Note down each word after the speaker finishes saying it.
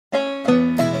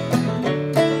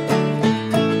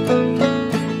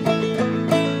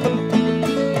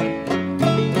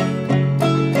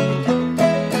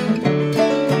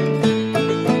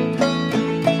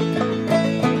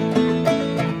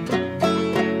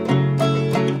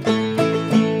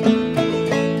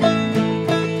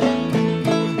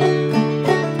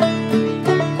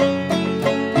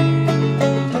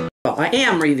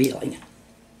revealing.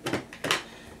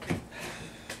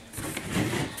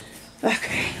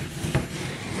 Okay.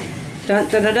 Dun,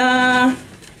 dun, dun, dun.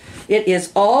 It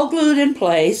is all glued in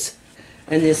place,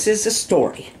 and this is the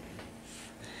story.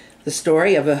 The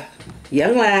story of a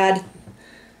young lad,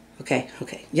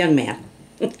 young man,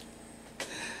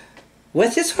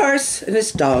 with his horse and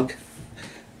his dog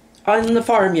on the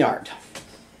farmyard.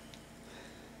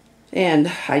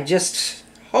 And I just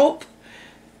hope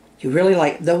you really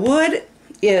like it. The wood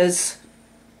is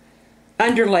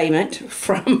underlayment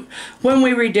from when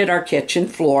we redid our kitchen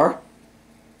floor.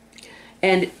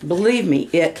 And believe me,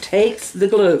 it takes the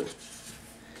glue.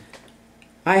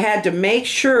 I had to make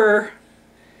sure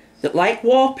that, like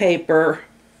wallpaper,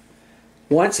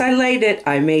 once I laid it,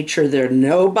 I made sure there are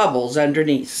no bubbles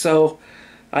underneath. So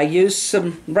I used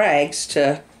some rags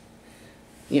to,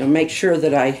 make sure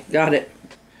that I got it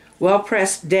well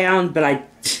pressed down, but I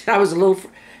was a little,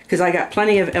 because I got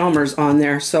plenty of Elmer's on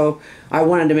there, so I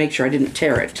wanted to make sure I didn't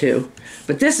tear it too.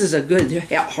 But this is a good,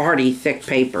 hardy, thick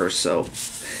paper, so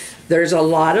there's a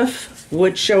lot of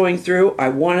wood showing through. I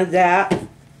wanted that.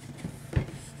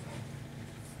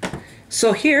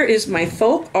 So here is my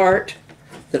folk art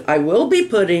that I will be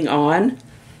putting on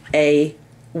a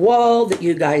wall that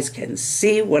you guys can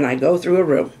see when I go through a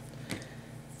room.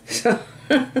 So,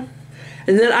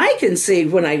 and that I can see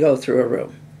when I go through a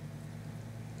room.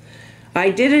 I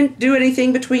didn't do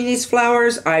anything between these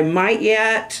flowers. I might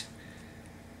yet,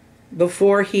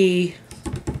 before he,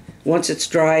 once it's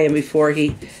dry and before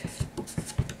he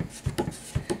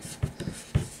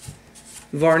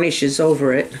varnishes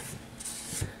over it.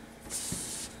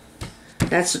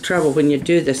 That's the trouble when you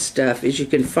do this stuff, is you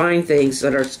can find things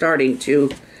that are starting to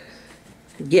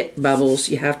get bubbles.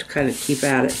 You have to kind of keep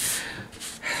at it,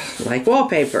 like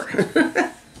wallpaper.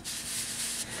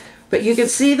 But you can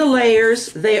see the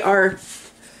layers. They're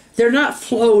not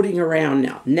floating around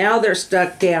now. Now they're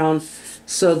stuck down,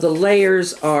 so the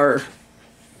layers are,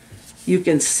 you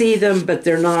can see them, but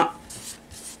they're not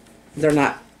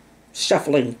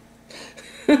shuffling.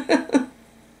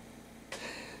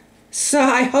 So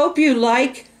I hope you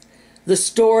like the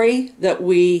story that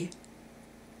we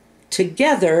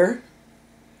together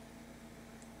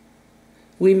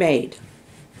made.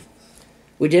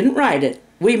 We didn't write it,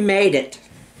 we made it.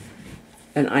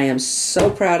 And I am so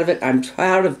proud of it. I'm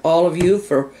proud of all of you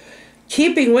for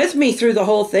keeping with me through the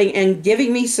whole thing and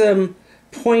giving me some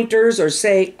pointers or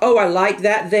saying, oh, I like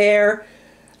that there.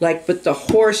 Like with the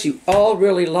horse, you all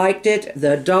really liked it.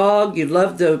 The dog, you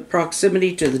loved the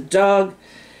proximity to the dog.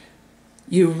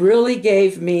 You really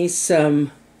gave me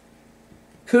some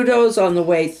kudos on the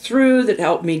way through that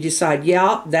helped me decide,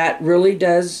 yeah, that really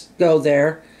does go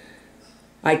there.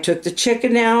 I took the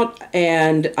chicken out,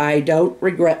 and I don't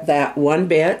regret that one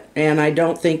bit, and I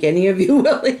don't think any of you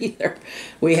will either.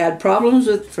 We had problems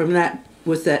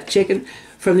with that chicken.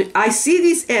 I see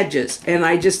these edges, and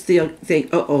I just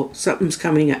think, uh-oh, something's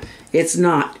coming up. It's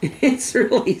not. It's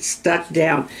really stuck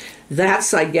down.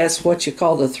 That's, I guess, what you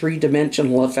call the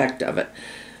three-dimensional effect of it.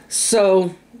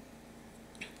 So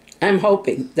I'm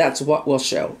hoping that's what we'll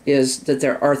show, is that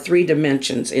there are 3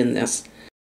 dimensions in this.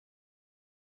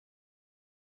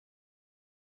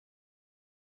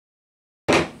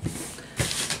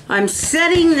 I'm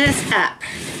setting this up.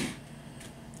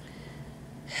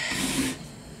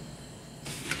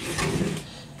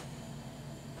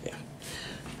 Yeah.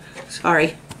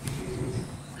 Sorry.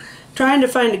 Trying to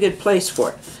find a good place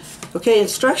for it. Okay,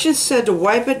 instructions said to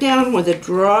wipe it down with a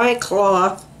dry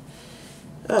cloth.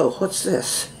 Oh, what's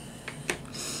this?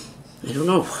 I don't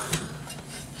know.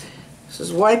 It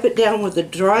says wipe it down with a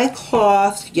dry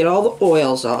cloth to get all the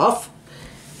oils off.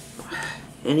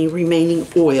 Any remaining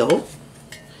oil.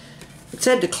 It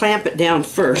said to clamp it down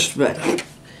first, but I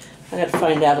gotta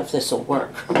find out if this will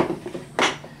work.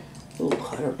 Oh,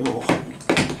 I don't know.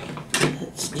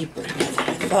 It's deeper than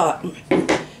I thought.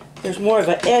 There's more of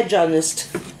an edge on this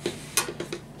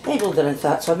table than I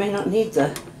thought, so I may not need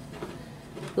the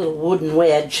little wooden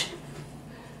wedge.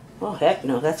 Oh, heck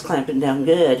no, that's clamping down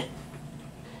good.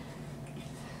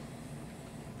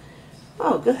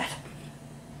 Oh, good.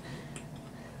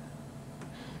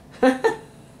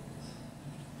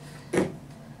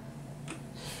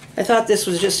 I thought this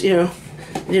was just, I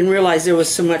didn't realize there was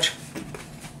so much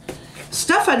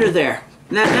stuff under there.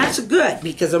 Now that's good,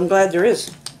 because I'm glad there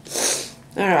is.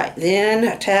 Alright, then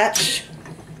attach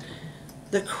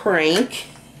the crank.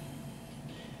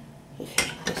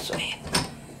 Okay, this way.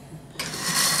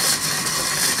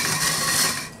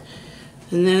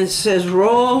 And then it says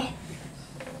roll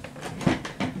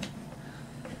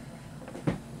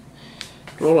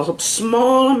a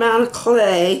small amount of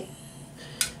clay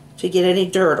to get any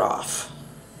dirt off.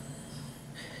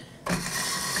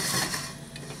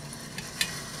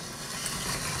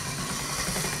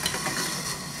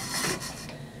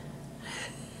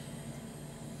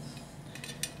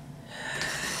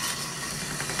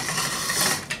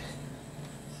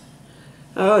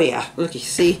 Oh yeah, look, you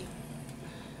see,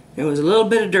 there was a little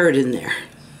bit of dirt in there.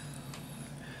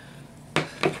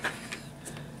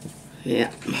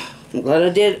 Yeah, I'm glad I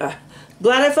did.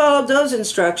 Glad I followed those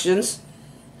instructions.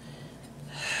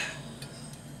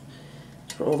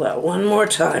 Roll that one more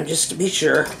time just to be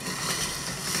sure.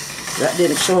 That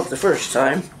didn't show up the first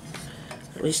time.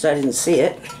 At least I didn't see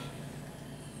it.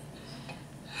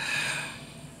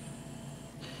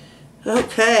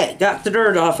 Okay, got the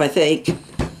dirt off, I think.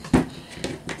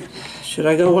 Should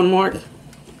I go one more? I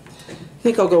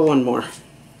think I'll go one more.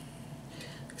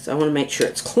 Because I want to make sure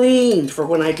it's clean for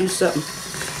when I do something.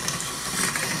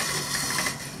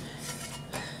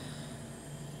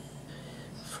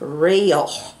 For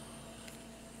real.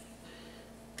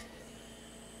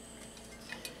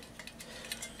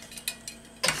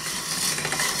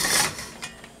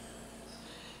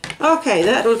 Okay,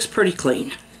 that looks pretty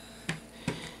clean.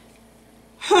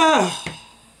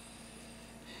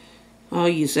 I'll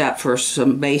use that for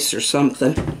some base or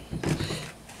something.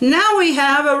 Now we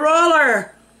have a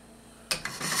roller.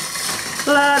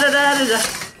 La da da da da.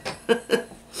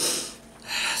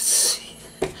 Let's see.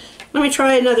 Let me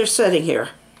try another setting here.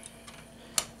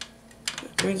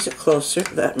 That brings it closer.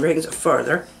 That brings it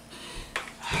farther.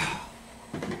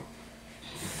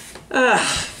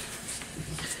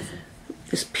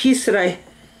 This piece that I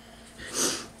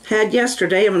had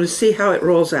yesterday, I'm going to see how it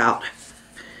rolls out.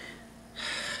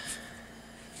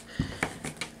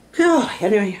 Oh,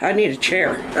 anyway, I need a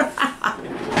chair.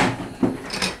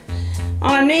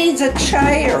 I need a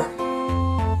chair.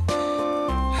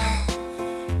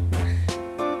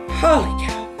 Holy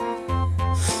cow.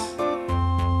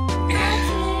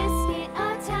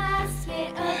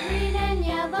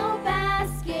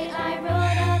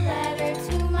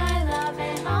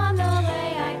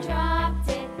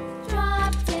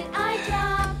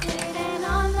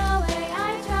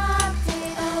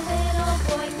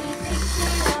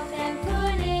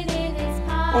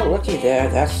 Oh, looky there,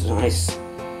 that's nice.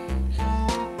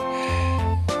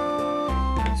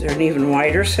 Is there an even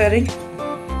wider setting?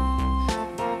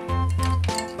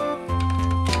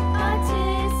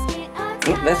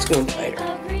 Oh, that's going tighter.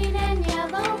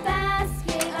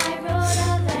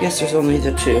 I guess there's only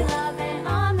the two.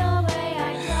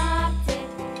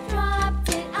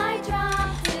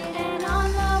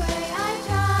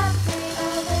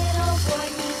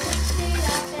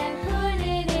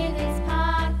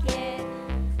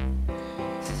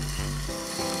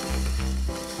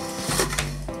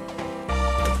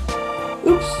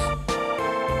 Oops.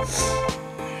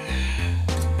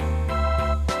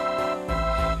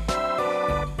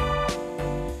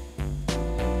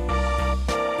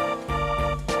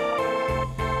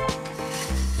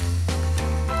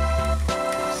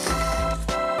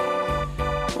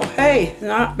 Well, hey,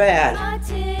 not bad.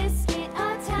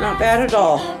 Not bad at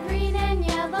all.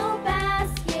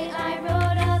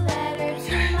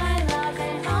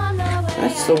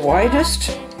 That's the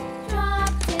widest.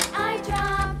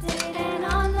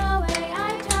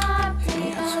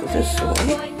 This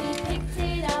way.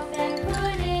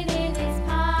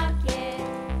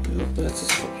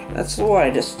 That's the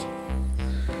widest.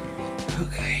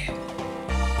 Okay.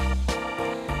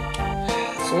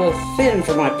 It's a little thin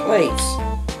for my plates.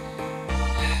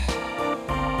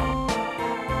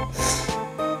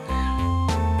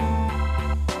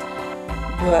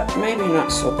 But maybe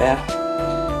not so bad.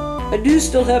 I do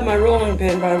still have my rolling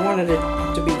pin, but I wanted it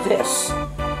to be this.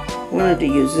 I wanted to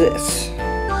use this.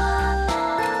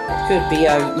 Could be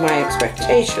my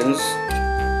expectations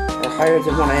are higher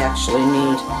than what I actually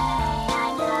need.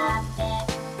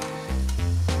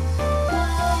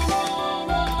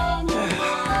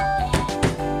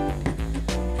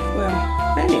 Well,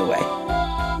 anyway,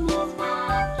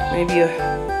 maybe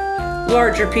a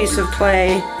larger piece of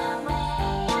clay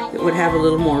that would have a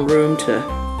little more room to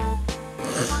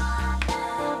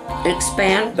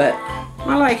expand, but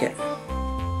I like it.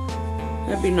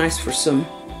 That'd be nice for some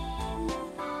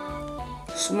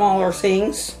smaller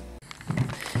things.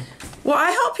 Well,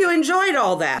 I hope you enjoyed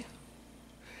all that.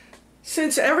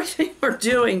 Since everything we're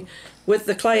doing with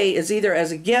the clay is either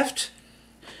as a gift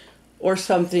or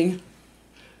something,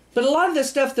 but a lot of the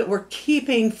stuff that we're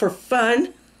keeping for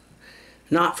fun,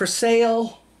 not for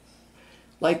sale,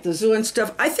 like the zoo and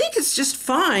stuff, I think it's just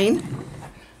fine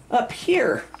up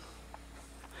here.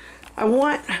 I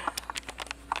want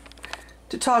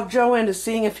to talk Joe into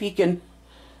seeing if he can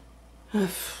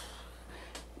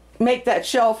make that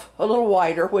shelf a little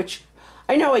wider, which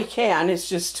I know he can. It's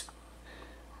just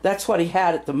that's what he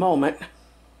had at the moment,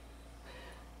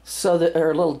 so that they're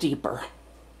a little deeper,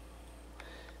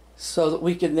 so that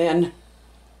we can then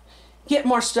get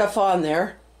more stuff on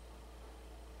there.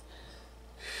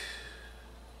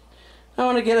 I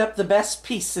want to get up the best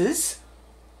pieces,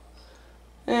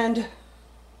 and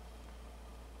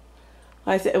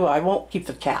well, I won't keep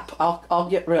the cap.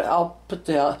 I'll put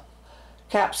the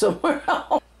cap somewhere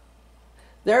else.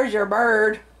 There's your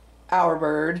bird, our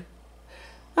bird.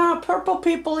 Purple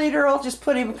people eater, I'll just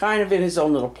put him kind of in his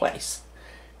own little place.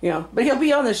 You know, but he'll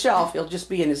be on the shelf, he'll just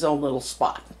be in his own little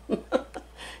spot.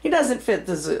 He doesn't fit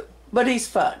the zoo, but he's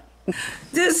fun.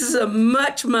 This is a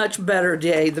much, much better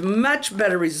day, the much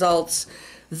better results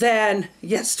than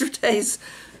yesterday's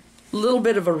little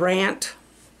bit of a rant.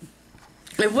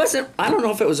 It wasn't, I don't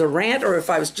know if it was a rant or if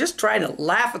I was just trying to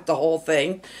laugh at the whole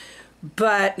thing,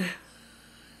 but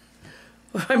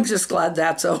I'm just glad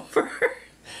that's over.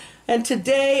 And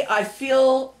today I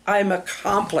feel I'm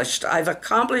accomplished. I've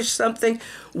accomplished something.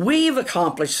 We've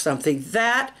accomplished something.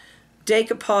 That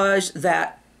decoupage,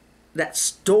 that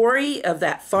story of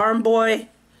that farm boy,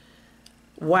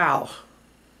 wow.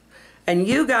 And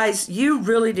you guys, you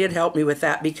really did help me with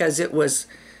that, because it was,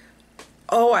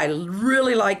 oh, I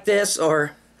really like this,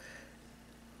 or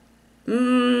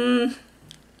a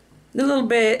little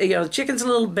bit, you know, the chicken's a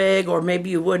little big, or maybe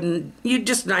you'd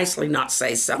just nicely not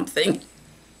say something.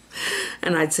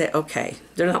 And I'd say, okay,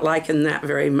 they're not liking that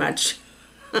very much,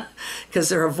 because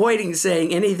they're avoiding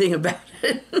saying anything about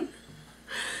it.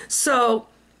 So,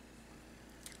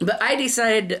 but I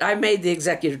decided, I made the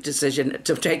executive decision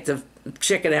to take the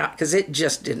chicken out because it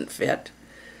just didn't fit.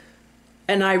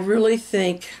 And I really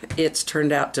think it's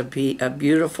turned out to be a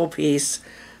beautiful piece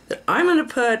that I'm going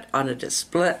to put on a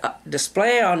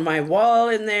display on my wall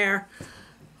in there.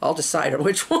 I'll decide on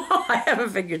which wall. I haven't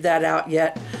figured that out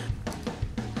yet.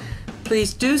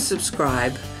 Please do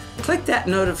subscribe. Click that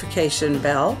notification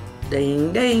bell,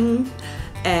 ding ding,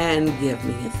 and give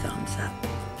me a thumbs up.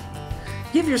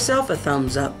 Give yourself a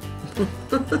thumbs up.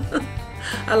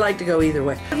 I like to go either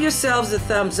way. Give yourselves a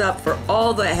thumbs up for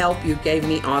all the help you gave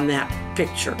me on that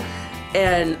picture,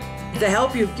 and the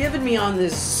help you've given me on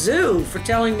this zoo, for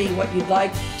telling me what you'd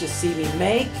like to see me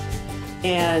make,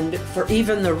 and for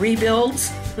even the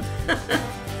rebuilds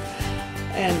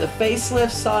and the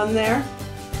facelifts on there.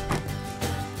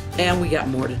 And we got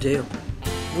more to do.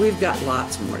 We've got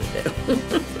lots more to do.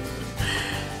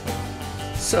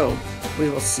 So we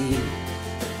will see you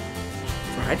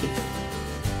Friday.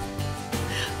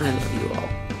 I love you all.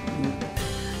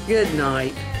 Good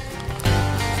night.